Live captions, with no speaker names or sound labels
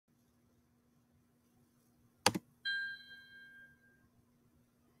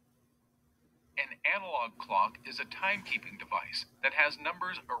An analog clock is a timekeeping device that has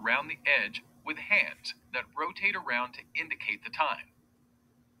numbers around the edge with hands that rotate around to indicate the time.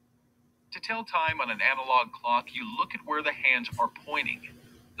 To tell time on an analog clock, you look at where the hands are pointing.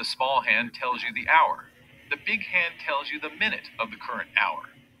 The small hand tells you the hour. The big hand tells you the minute of the current hour.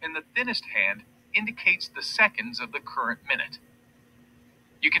 And the thinnest hand indicates the seconds of the current minute.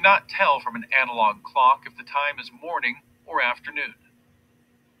 You cannot tell from an analog clock if the time is morning or afternoon.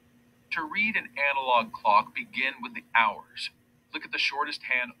 To read an analog clock, begin with the hours. Look at the shortest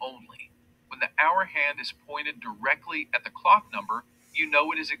hand only. When the hour hand is pointed directly at the clock number, you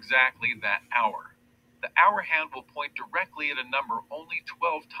know it is exactly that hour. The hour hand will point directly at a number only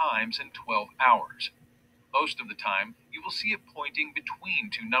 12 times in 12 hours. Most of the time, you will see it pointing between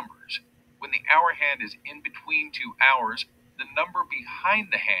two numbers. When the hour hand is in between two hours, the number behind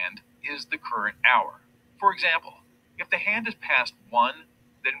the hand is the current hour. For example, if the hand is past 1,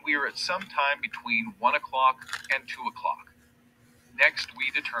 then we are at some time between 1 o'clock and 2 o'clock. Next, we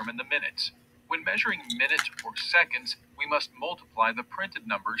determine the minutes. When measuring minutes or seconds, we must multiply the printed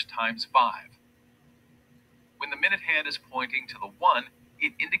numbers times 5. When the minute hand is pointing to the 1,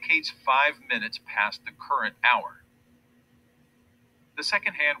 it indicates 5 minutes past the current hour. The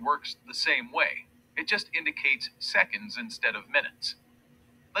second hand works the same way. It just indicates seconds instead of minutes.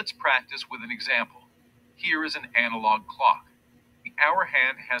 Let's practice with an example. Here is an analog clock. The hour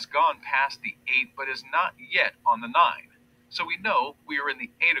hand has gone past the 8 but is not yet on the 9, so we know we are in the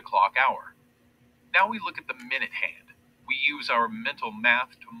 8 o'clock hour. Now we look at the minute hand. We use our mental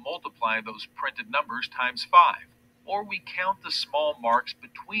math to multiply those printed numbers times 5, or we count the small marks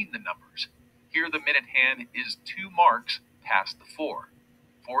between the numbers. Here the minute hand is 2 marks past the 4.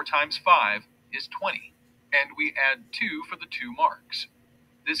 4 times 5 is 20, and we add 2 for the 2 marks.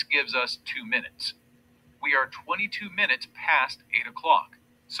 This gives us 2 minutes. We are 22 minutes past 8 o'clock,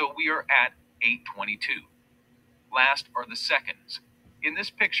 so we are at 8:22. Last are the seconds. In this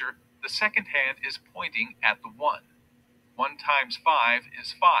picture, the second hand is pointing at the 1. 1 times 5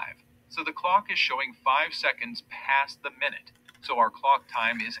 is 5, so the clock is showing 5 seconds past the minute, so our clock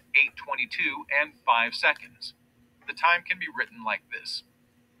time is 8:22 and 5 seconds. The time can be written like this.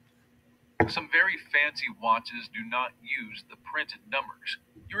 Some very fancy watches do not use the printed numbers.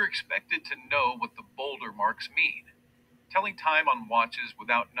 You're expected to know what the boulder marks mean. Telling time on watches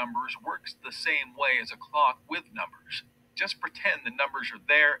without numbers works the same way as a clock with numbers. Just pretend the numbers are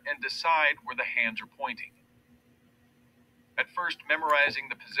there and decide where the hands are pointing. At first, memorizing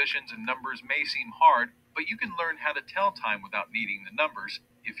the positions and numbers may seem hard, but you can learn how to tell time without needing the numbers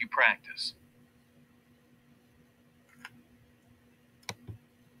if you practice.